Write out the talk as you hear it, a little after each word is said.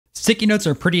Sticky notes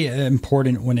are pretty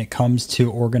important when it comes to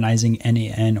organizing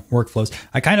n8n workflows.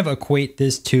 I kind of equate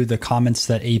this to the comments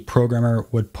that a programmer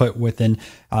would put within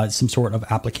some sort of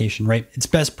application, right? It's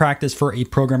best practice for a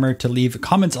programmer to leave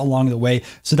comments along the way.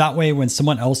 So that way, when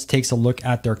someone else takes a look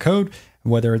at their code,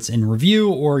 whether it's in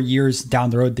review or years down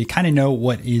the road, they kind of know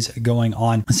what is going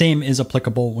on. Same is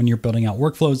applicable when you're building out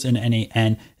workflows in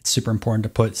n8n. It's super important to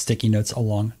put sticky notes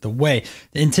along the way.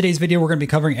 In today's video, we're going to be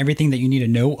covering everything that you need to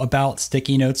know about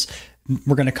sticky notes.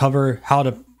 We're going to cover how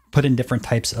to put in different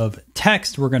types of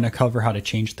text. We're going to cover how to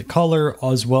change the color,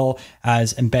 as well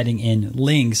as embedding in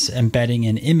links, embedding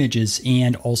in images,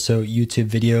 and also YouTube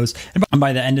videos. And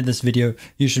by the end of this video,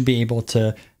 you should be able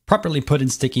to properly put in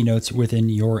sticky notes within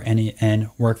your n8n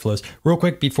workflows. Real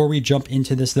quick, before we jump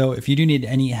into this though, if you do need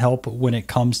any help when it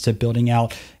comes to building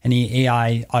out any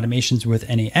AI automations with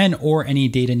n8n or any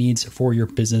data needs for your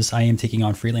business, I am taking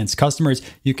on freelance customers.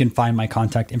 You can find my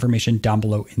contact information down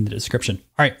below in the description.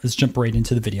 All right, let's jump right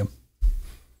into the video.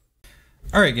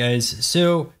 All right, guys.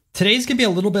 So today's gonna be a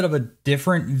little bit of a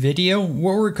different video.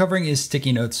 What we're covering is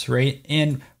sticky notes, right?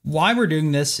 And why we're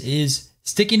doing this is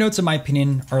sticky notes, in my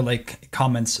opinion, are like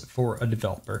comments for a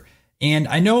developer. And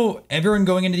I know everyone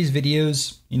going into these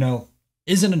videos,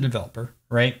 isn't a developer,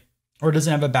 right? Or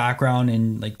doesn't have a background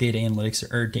in like data analytics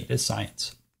or data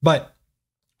science. But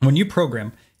when you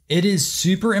program, it is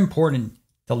super important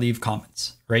to leave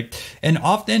comments, right? And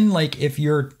often, like if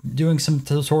you're doing some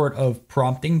sort of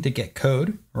prompting to get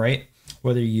code, right?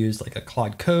 Whether you use like a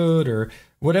Claude Code or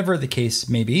whatever the case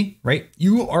may be, right?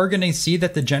 You are going to see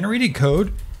that the generated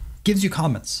code gives you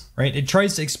comments, right? It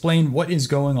tries to explain what is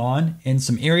going on in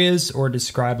some areas or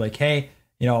describe like, hey,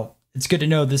 it's good to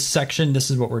know this section,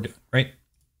 this is what we're doing, right?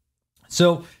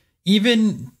 So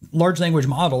even large language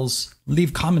models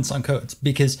leave comments on codes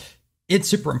because it's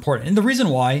super important. And the reason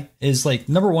why is like,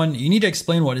 number one, you need to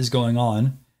explain what is going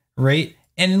on, right?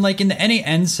 And like in the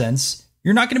n8n sense,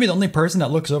 you're not going to be the only person that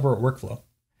looks over a workflow.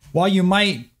 While you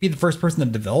might be the first person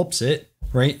that develops it,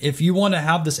 right? If you want to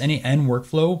have this n8n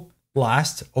workflow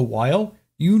last a while,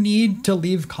 you need to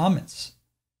leave comments,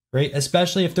 right?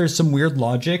 Especially if there's some weird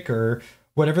logic or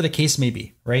whatever the case may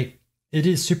be, right? It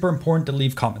is super important to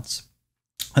leave comments.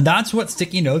 And that's what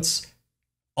sticky notes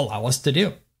allow us to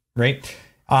do, right?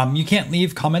 You can't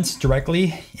leave comments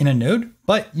directly in a node,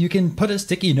 but you can put a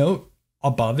sticky note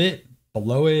above it,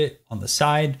 below it, on the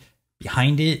side,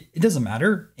 behind it. It doesn't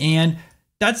matter. And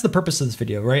that's the purpose of this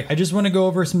video, right? I just want to go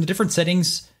over some of the different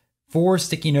settings for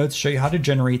sticky notes, show you how to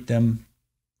generate them,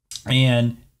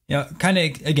 and kind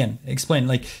of again explain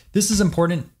like this is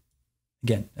important.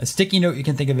 Again, a sticky note, you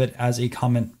can think of it as a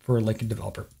comment for like a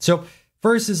developer. So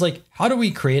first is like, how do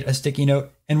we create a sticky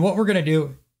note? And what we're gonna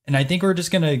do, and I think we're just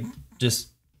gonna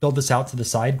build this out to the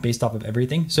side based off of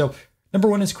everything. So number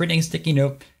one is creating a sticky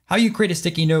note. How you create a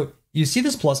sticky note, you see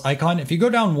this plus icon. If you go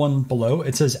down one below,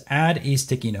 it says add a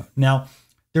sticky note. Now,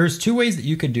 there's two ways that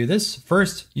you could do this.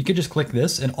 First, you could just click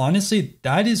this. And honestly,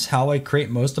 that is how I create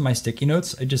most of my sticky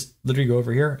notes. I just literally go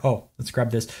over here. Oh, let's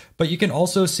grab this. But you can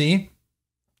also see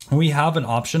we have an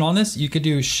option on this. You could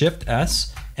do Shift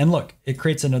S and look, it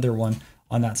creates another one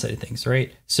on that side of things,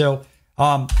 right? So,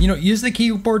 use the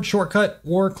keyboard shortcut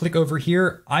or click over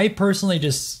here. I personally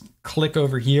just click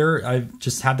over here. I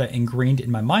just have that ingrained in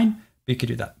my mind, but you could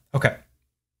do that. Okay.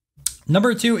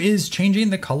 Number two is changing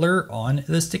the color on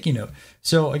the sticky note.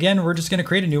 So again, we're just going to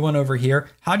create a new one over here.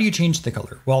 How do you change the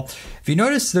color? Well, if you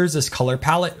notice, there's this color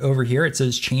palette over here. It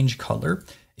says change color.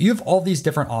 You have all these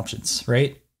different options,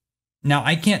 right? Now,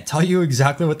 I can't tell you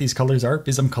exactly what these colors are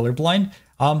because I'm colorblind.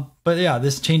 But yeah,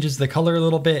 this changes the color a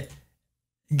little bit.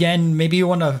 Again, maybe you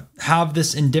want to have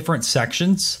this in different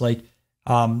sections. Like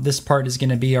this part is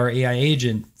going to be our AI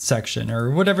agent section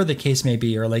or whatever the case may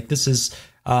be. Or like this is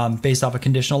based off of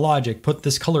conditional logic, put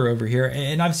this color over here.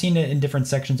 And I've seen it in different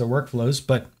sections of workflows,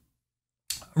 but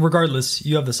regardless,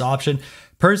 you have this option.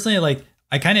 Personally, like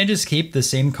I kind of just keep the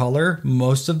same color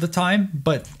most of the time,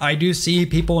 but I do see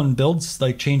people in builds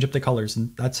like change up the colors,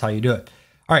 and that's how you do it.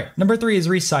 All right, number three is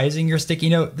resizing your sticky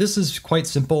note. This is quite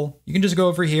simple. You can just go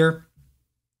over here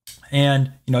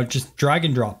and, just drag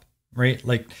and drop, right?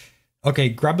 Like, okay,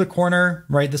 grab the corner,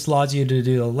 right? This allows you to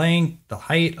do the length, the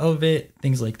height of it,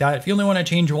 things like that. If you only want to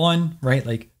change one, right?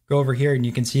 Like go over here and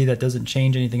you can see that doesn't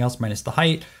change anything else minus the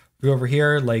height. Go over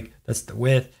here, like that's the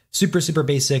width, super, super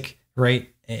basic, right?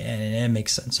 And it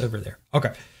makes sense over there.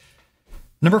 Okay.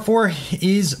 Number four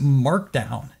is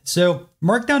Markdown. So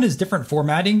Markdown is different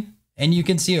formatting. And you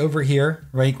can see over here,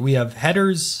 right? We have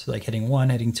headers like heading 1,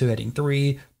 heading 2, heading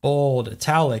 3, bold,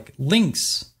 italic,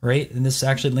 links, right? And this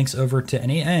actually links over to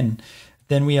n8n.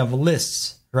 Then we have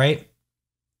lists, right?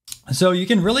 So you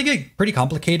can really get pretty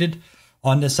complicated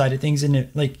on this side of things. And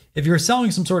if you're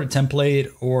selling some sort of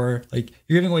template or like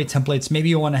you're giving away templates, maybe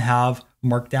you want to have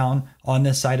Markdown on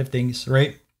this side of things,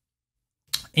 right?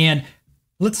 And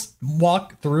let's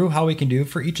walk through how we can do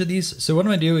for each of these. So what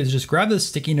I'm gonna do is just grab this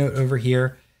sticky note over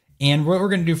here. And what we're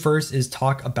gonna do first is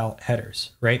talk about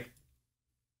headers, right?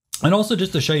 And also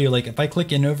just to show you, like if I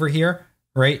click in over here,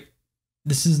 right?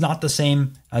 This is not the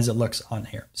same as it looks on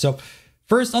here. So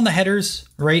first on the headers,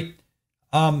 right?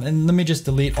 And let me just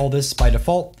delete all this by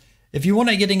default. If you want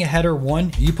to getting a header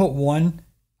 1, you put 1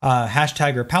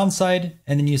 hashtag or pound sign,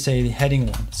 and then you say heading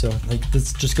 1. So like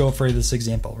let's just go for this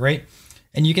example, right?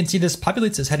 And you can see this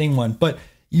populates as heading 1, but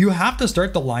you have to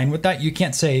start the line with that. You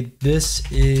can't say this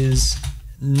is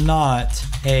not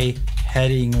a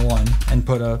heading 1 and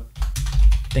put a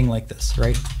thing like this,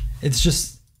 right?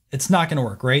 It's not going to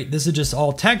work, right? This is just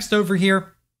all text over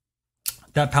here.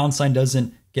 That pound sign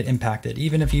doesn't get impacted.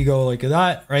 Even if you go like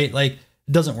that, right? Like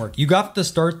it doesn't work. You got to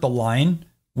start the line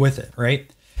with it, right?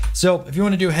 So if you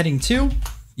want to do heading 2,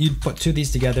 you'd put 2 of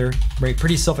these together, right?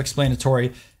 Pretty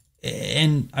self-explanatory.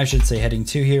 And I should say heading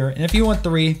 2 here. And if you want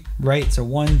 3, right? So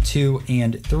 1, 2,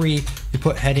 and 3, you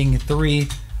put heading 3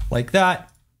 like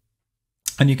that.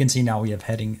 And you can see now we have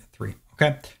heading 3,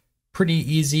 okay? Pretty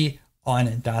easy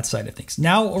on that side of things.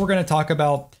 Now what we're going to talk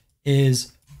about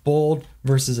is bold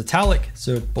versus italic.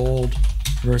 So bold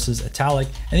versus italic.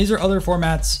 And these are other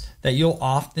formats that you'll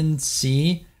often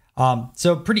see.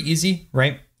 So pretty easy,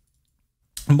 right?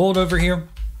 And bold over here,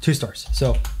 2 stars.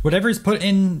 So whatever is put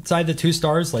inside the 2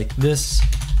 stars, like this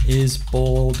is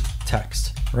bold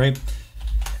text, right?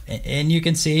 And you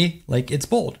can see like it's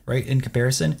bold, right? In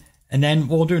comparison. And then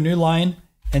we'll do a new line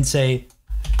and say,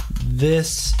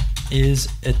 this is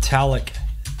italic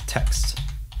text.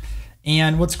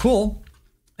 And what's cool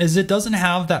is it doesn't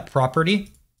have that property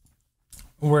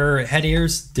where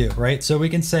headers do, right? So we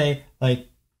can say like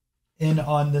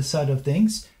on this side of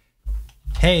things,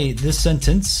 hey, this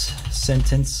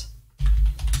sentence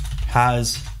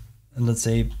has, let's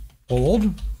say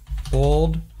bold,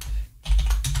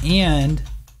 and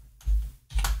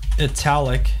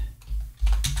italic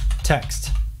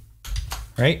text,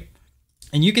 right?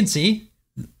 And you can see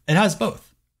it has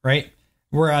both, right?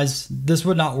 Whereas this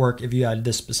would not work if you had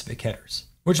this specific headers,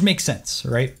 which makes sense,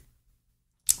 right?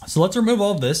 So let's remove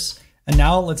all of this. And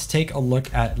now let's take a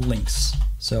look at links.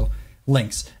 So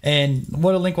links, and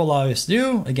what a link will allow us to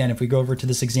do, again, if we go over to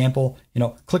this example,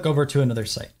 click over to another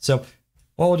site. So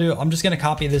what we'll do, I'm just going to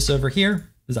copy this over here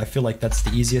because I feel like that's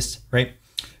the easiest, right?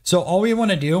 So all we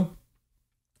want to do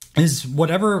is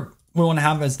whatever we want to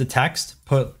have as the text,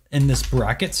 put in this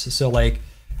brackets. So like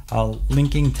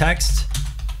linking text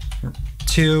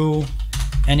to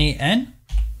n8n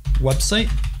website,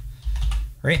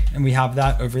 right? And we have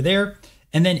that over there.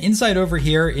 And then inside over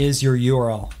here is your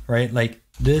URL, right? Like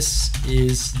this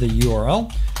is the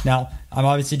URL. Now I'm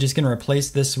obviously just going to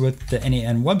replace this with the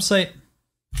n8n website.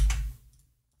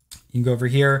 You can go over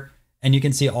here and you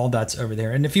can see all that's over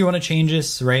there. And if you want to change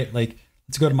this, right? Like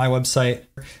let's go to my website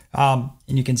and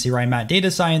you can see where I'm at data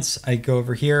science. I go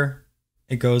over here,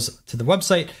 it goes to the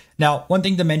website. Now, one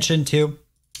thing to mention too,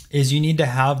 is you need to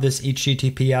have this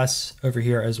HTTPS over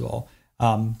here as well,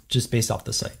 just based off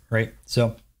the site, right?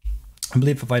 So I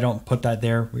believe if I don't put that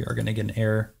there, we are going to get an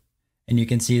error. And you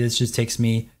can see this just takes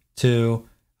me to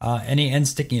n8n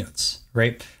sticky notes,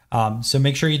 right? So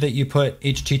make sure that you put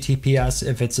HTTPS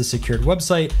if it's a secured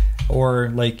website, or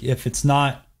like if it's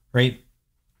not, right?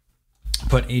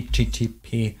 Put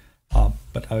HTTP,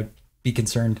 but I would be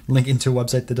concerned linking to a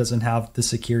website that doesn't have the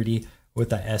security with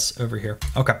that S over here.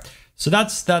 Okay, so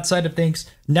that's that side of things.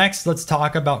 Next, let's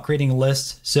talk about creating a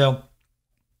list. So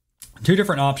 2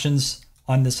 different options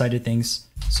on this side of things.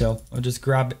 So I'll just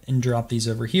grab and drop these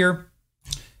over here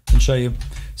and show you.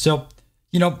 So,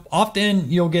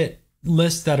 often you'll get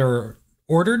lists that are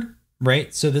ordered,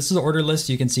 right? So this is the order list.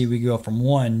 You can see we go from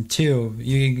 1, 2,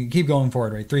 you can keep going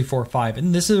forward, right? 3, 4, 5.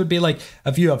 And this would be like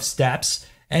if you have steps,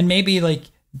 and maybe like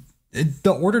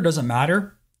the order doesn't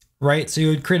matter, right? So you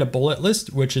would create a bullet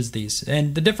list, which is these.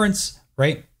 And the difference,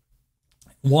 right?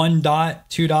 1 dot,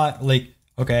 2 dot, like,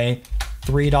 okay,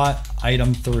 3 dot,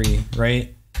 item 3,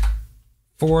 right?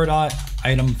 4 dot,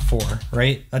 item 4,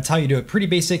 right? That's how you do it. Pretty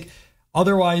basic.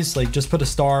 Otherwise, like just put a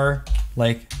star,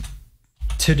 like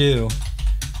to do,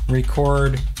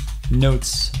 record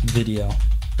notes video,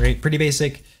 right? Pretty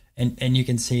basic. And you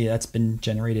can see that's been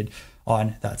generated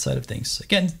on that side of things.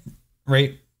 Again,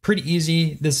 right? Pretty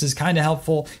easy. This is kind of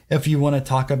helpful if you want to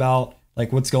talk about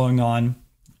like what's going on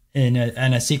in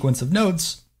a sequence of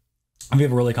nodes. And we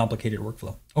have a really complicated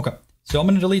workflow. Okay, so I'm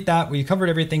going to delete that. We covered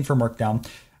everything for Markdown.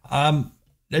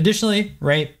 Additionally,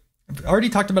 right, I've already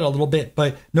talked about it a little bit,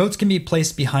 but notes can be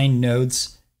placed behind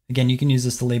nodes. Again, you can use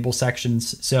this to label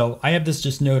sections. So I have this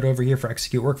just node over here for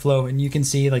execute workflow, and you can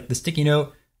see like the sticky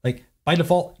note, like by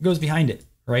default goes behind it,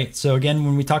 right? So again,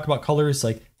 when we talk about colors,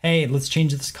 like, hey, let's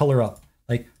change this color up.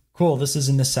 Like, cool, this is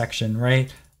in this section,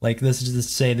 right? Like this is to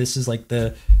say this is like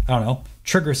the, I don't know,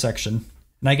 trigger section.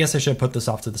 And I guess I should put this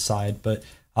off to the side, but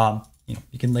you know,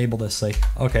 you can label this like,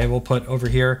 okay, we'll put over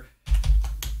here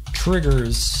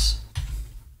triggers,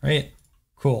 right?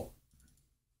 Cool.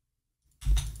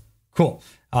 Cool.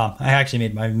 I actually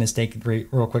made my mistake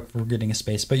real quick for getting a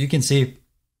space, but you can see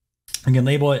I can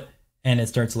label it and it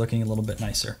starts looking a little bit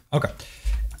nicer. Okay.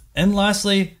 And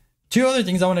lastly, two other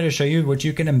things I wanted to show you, which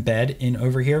you can embed in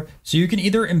over here. So you can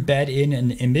either embed in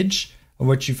an image,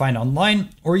 which you find online,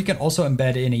 or you can also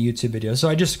embed in a YouTube video. So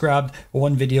I just grabbed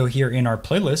one video here in our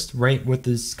playlist, right, with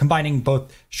this combining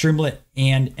both Streamlit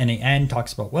and n8n,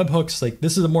 talks about webhooks. Like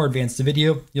this is a more advanced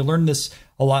video. You'll learn this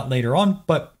a lot later on,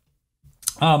 but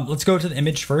let's go to the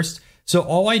image first. So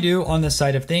all I do on this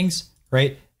side of things,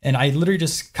 right, and I literally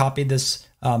just copied this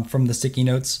from the sticky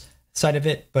notes side of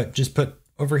it, but just put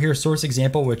over here source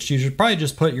example, which you should probably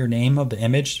just put your name of the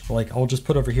image. Like I'll just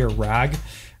put over here rag,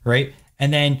 right?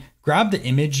 And then grab the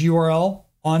image URL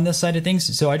on this side of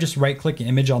things. So I just right click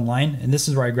image online, and this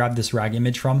is where I grabbed this rag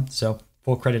image from. So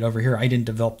full credit over here. I didn't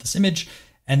develop this image.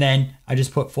 And then I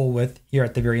just put full width here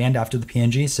at the very end after the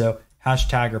PNG. So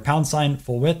hashtag or #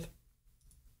 full width.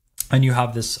 And you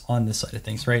have this on this side of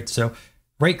things, right? So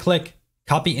right click,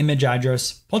 copy image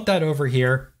address, put that over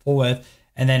here, full width.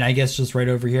 And then I guess just right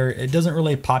over here, it doesn't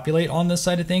really populate on this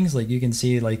side of things. Like you can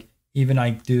see, like even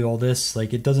I do all this,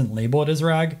 like it doesn't label it as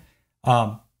rag.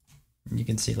 You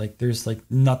can see like there's like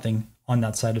nothing on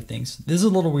that side of things. This is a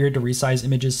little weird to resize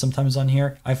images sometimes on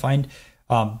here, I find.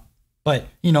 But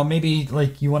you know, maybe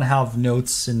like you want to have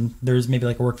notes and there's maybe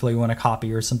like a workflow you want to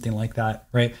copy or something like that,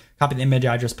 right? Copy the image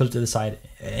address, put it to the side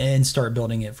and start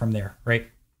building it from there, right?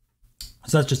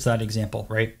 So that's just that example,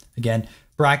 right? Again,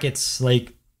 brackets,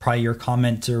 like probably your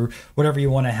comment or whatever you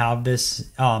want to have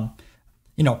this.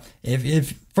 You know,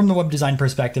 if from the web design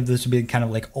perspective, this would be kind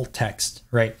of like alt text,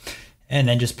 right? And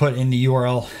then just put in the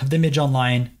URL of the image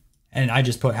online. And I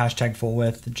just put hashtag full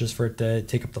width just for it to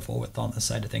take up the full width on this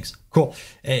side of things. Cool.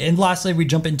 And lastly, we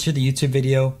jump into the YouTube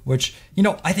video, which, you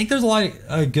know, I think there's a lot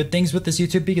of good things with this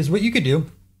YouTube, because what you could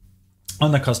do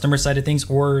on the customer side of things,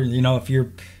 or, you know, if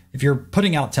you're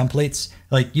putting out templates,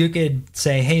 like you could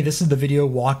say, hey, this is the video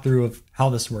walkthrough of how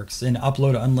this works, and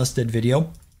upload an unlisted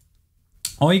video.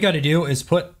 All you got to do is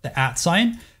put the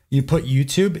 @, you put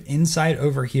YouTube inside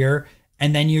over here,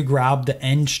 and then you grab the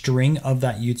end string of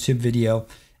that YouTube video,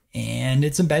 and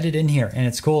it's embedded in here. And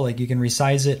it's cool. Like you can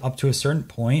resize it up to a certain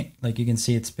point. Like you can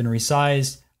see it's been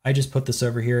resized. I just put this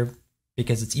over here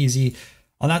because it's easy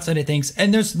on that side of things.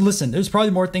 And there's probably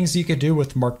more things you could do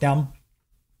with Markdown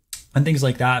and things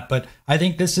like that. But I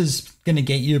think this is going to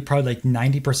get you probably like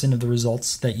 90% of the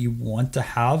results that you want to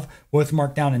have with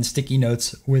Markdown and sticky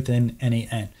notes within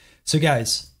n8n. So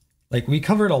guys, like we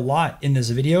covered a lot in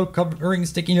this video covering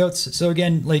sticky notes. So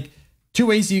again, like two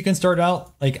ways you can start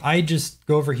out. Like I just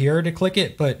go over here to click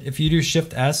it, but if you do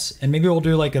Shift S, and maybe we'll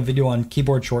do like a video on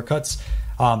keyboard shortcuts,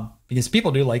 because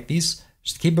people do like these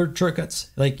just keyboard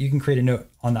shortcuts. Like you can create a note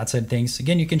on that side of things.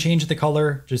 Again, you can change the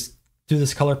color, just do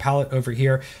this color palette over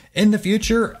here. In the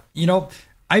future, you know,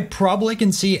 I probably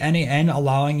can see n8n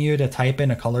allowing you to type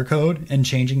in a color code and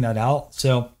changing that out.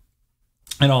 So,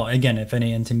 you know, again, if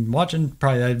n8n team watching,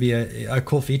 probably that'd be a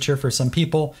cool feature for some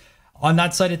people. On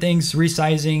that side of things,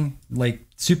 resizing, like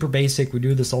super basic. We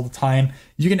do this all the time.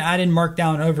 You can add in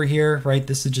Markdown over here, right?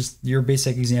 This is just your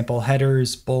basic example,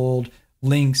 headers, bold,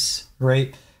 links,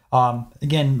 right?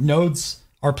 Again, nodes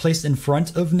are placed in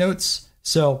front of notes.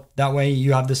 So that way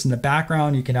you have this in the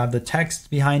background. You can have the text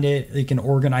behind it. You can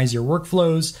organize your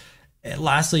workflows. And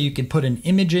lastly, you can put in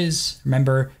images.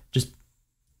 Remember, just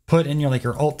put in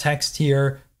your alt text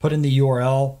here, put in the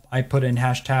URL. I put in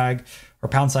hashtag or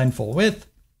 # full width.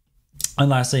 And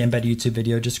lastly, embed YouTube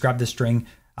video. Just grab the string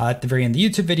at the very end of the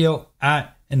YouTube video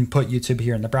and put YouTube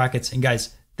here in the brackets. And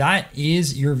guys, that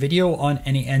is your video on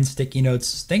n8n sticky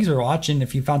notes. Thanks for watching.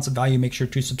 If you found some value, make sure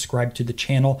to subscribe to the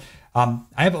channel. I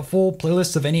have a full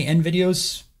playlist of n8n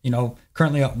videos, you know,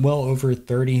 currently well over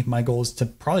 30. My goal is to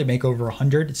probably make over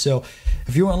 100. So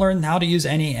if you want to learn how to use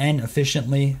n8n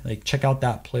efficiently, like check out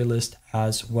that playlist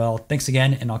as well. Thanks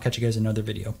again, and I'll catch you guys in another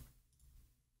video.